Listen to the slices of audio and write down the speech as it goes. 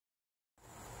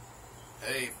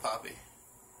Hey, Poppy,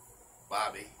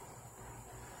 Bobby.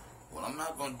 Well, I'm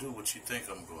not going to do what you think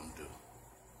I'm going to do.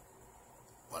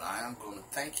 But I am going to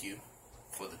thank you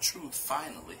for the truth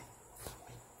finally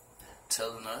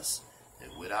telling us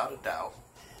that without a doubt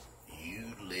you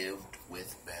lived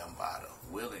with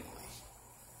Bambaataa willingly.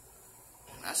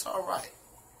 And that's all right.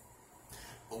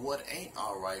 But what ain't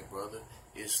all right, brother,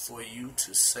 is for you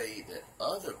to say that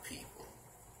other people,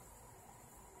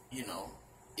 you know,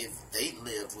 if they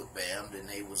lived with Bam, then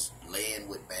they was laying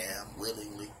with Bam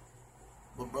willingly.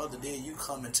 But brother, then you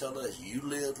come and tell us you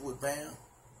lived with Bam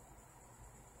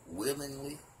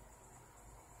willingly.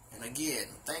 And again,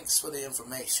 thanks for the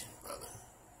information, brother.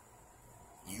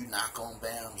 You knock on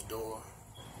Bam's door,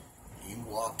 you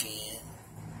walk in,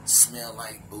 smell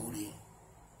like booty.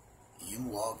 You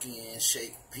walk in,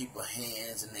 shake people's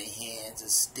hands, and their hands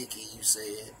is sticky, you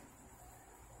said.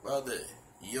 Brother,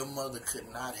 your mother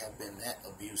could not have been that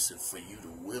abusive for you to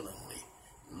willingly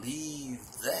leave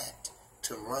that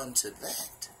to run to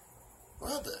that.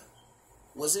 Brother,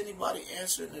 was anybody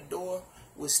answering the door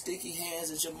with sticky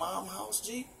hands at your mom's house,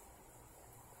 G?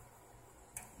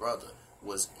 Brother,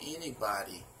 was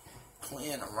anybody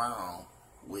playing around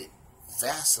with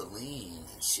Vaseline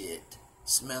and shit,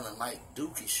 smelling like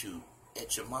dookie shoot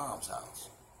at your mom's house?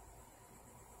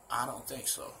 I don't think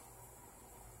so.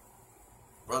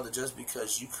 Brother, just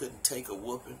because you couldn't take a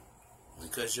whooping,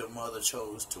 because your mother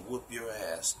chose to whoop your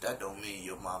ass, that don't mean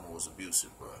your mama was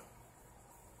abusive, bro.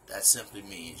 That simply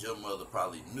means your mother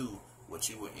probably knew what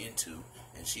you were into,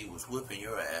 and she was whipping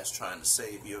your ass trying to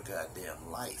save your goddamn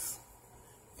life.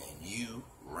 And you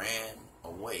ran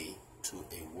away to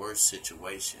a worse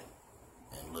situation,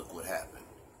 and look what happened.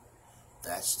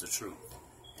 That's the truth,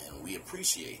 and we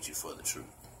appreciate you for the truth.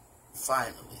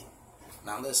 Finally.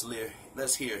 Now let's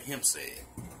hear him say it.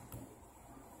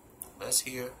 Let's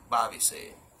hear Bobby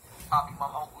say it. Bobby, my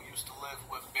uncle used to live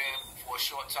with Bam for a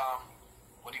short time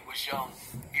when he was young.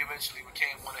 He eventually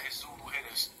became one of his Zulu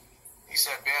hitters. He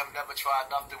said Bam never tried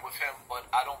nothing with him, but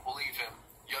I don't believe him.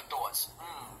 Your thoughts?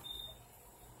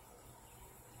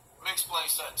 Let me explain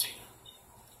something to you.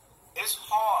 It's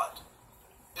hard,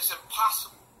 it's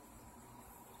impossible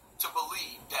to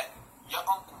believe that your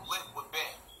uncle lived with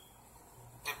Bam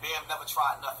and Bam never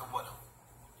tried nothing with him.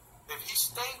 If he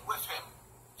stayed with him,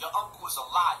 your uncle is a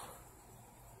liar.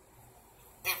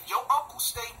 If your uncle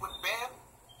stayed with Bam,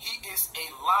 he is a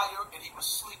liar and he was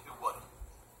sleeping with him.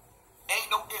 Ain't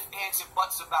no ifs, ands, and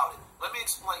buts about it. Let me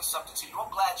explain something to you.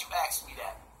 I'm glad you asked me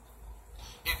that.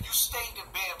 If you stayed in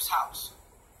Bam's house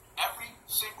every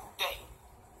single day,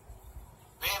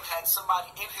 Bam had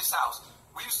somebody in his house.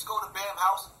 We used to go to Bam's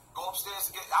house, go upstairs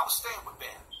and I was staying with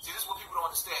Bam. See, this is what people don't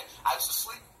understand. I used to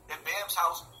sleep in Bam's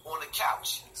house on the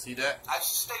couch. See that? I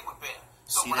used to stay with Bam.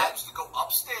 So See when that? I used to go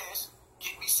upstairs,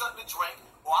 get me something to drink,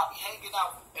 or I'd be hanging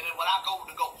out, and then when I go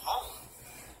home,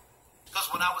 because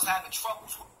when I was having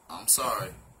troubles with... I'm sorry.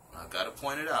 I gotta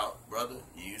point it out, brother.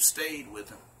 You stayed with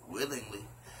him willingly.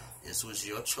 This was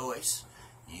your choice.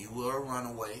 You were a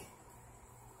runaway.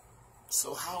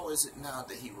 So how is it now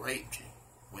that he raped you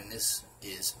when this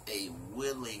is a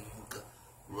willing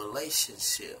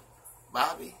relationship?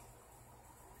 Bobby?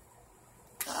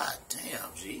 God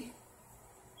damn, G.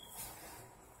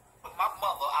 With my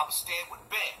mother, I was staying with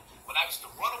Bam. When I used to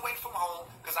run away from home,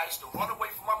 because I used to run away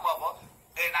from my mother,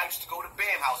 and I used to go to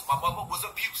Bam's house. My mother was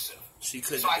abusive. She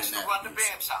couldn't So I have used been to that run to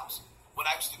abusive. Bam's house. When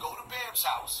I used to go to Bam's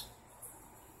house,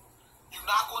 you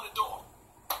knock on the door.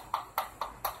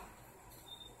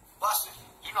 Busted.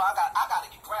 You know, I gotta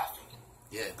get graphic.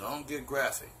 Yeah, don't get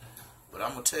graphic. But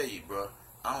I'm gonna tell you, bro,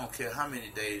 I don't care how many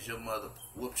days your mother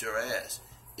whooped your ass.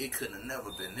 It couldn't have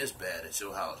never been this bad at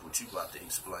your house, what you about to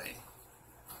explain.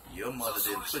 Your mother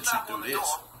didn't put you through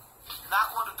this. Knock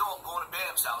on the door, go to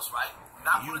Bam's house, right?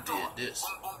 Knock You on the door. did this.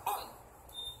 Boom, boom, boom.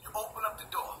 You open up the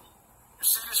door. You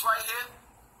see this right here?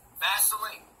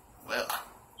 Vaseline. Well,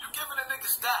 You giving the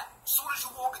niggas that as soon as you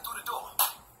walking through the door.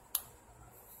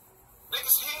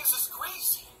 Niggas' hands is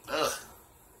greasy. ugh,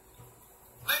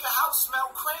 Nigga house smell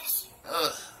crazy.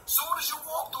 ugh. Soon as you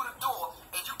walk through the door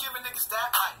and you giving niggas that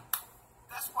night.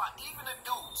 That's why even the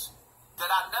dudes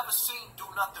that I never seen do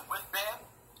nothing with Bam,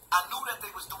 I knew that they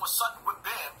was doing something with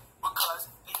Bam because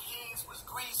their hands was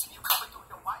greasy. You coming through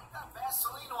the door, why you got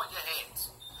Vaseline on your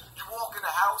hands? You walk in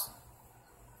the house,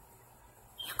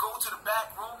 you go to the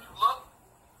back room, you look,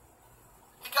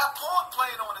 he got porn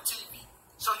playing on the TV.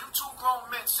 So you two grown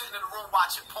men sitting in the room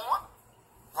watching porn?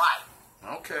 Right.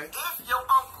 Okay. If your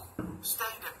uncle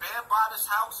stayed at Bambaataa's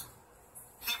house,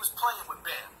 he was playing with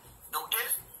Bam. No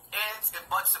ifs, ands, and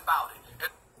buts about it.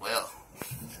 Well,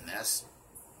 and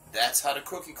that's how the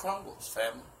cookie crumbles,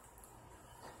 family.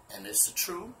 And it's the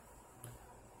truth.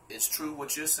 it's true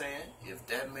what you're saying. If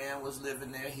that man was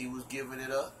living there, he was giving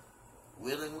it up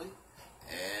willingly.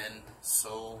 And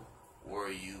so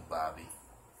were you, Bobby.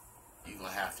 You're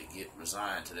going to have to get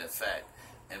resigned to that fact.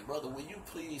 And, brother, will you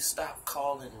please stop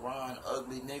calling Ron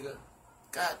ugly nigga?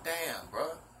 Goddamn,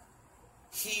 bro.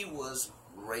 He was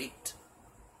raped.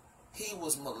 He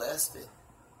was molested.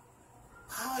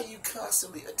 How are you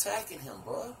constantly attacking him,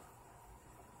 bro?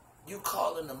 You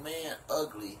calling a man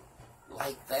ugly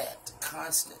like that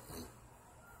constantly,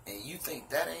 and you think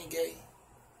that ain't gay?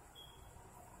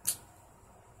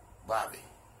 Bobby,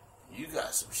 you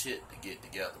got some shit to get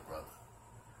together, brother.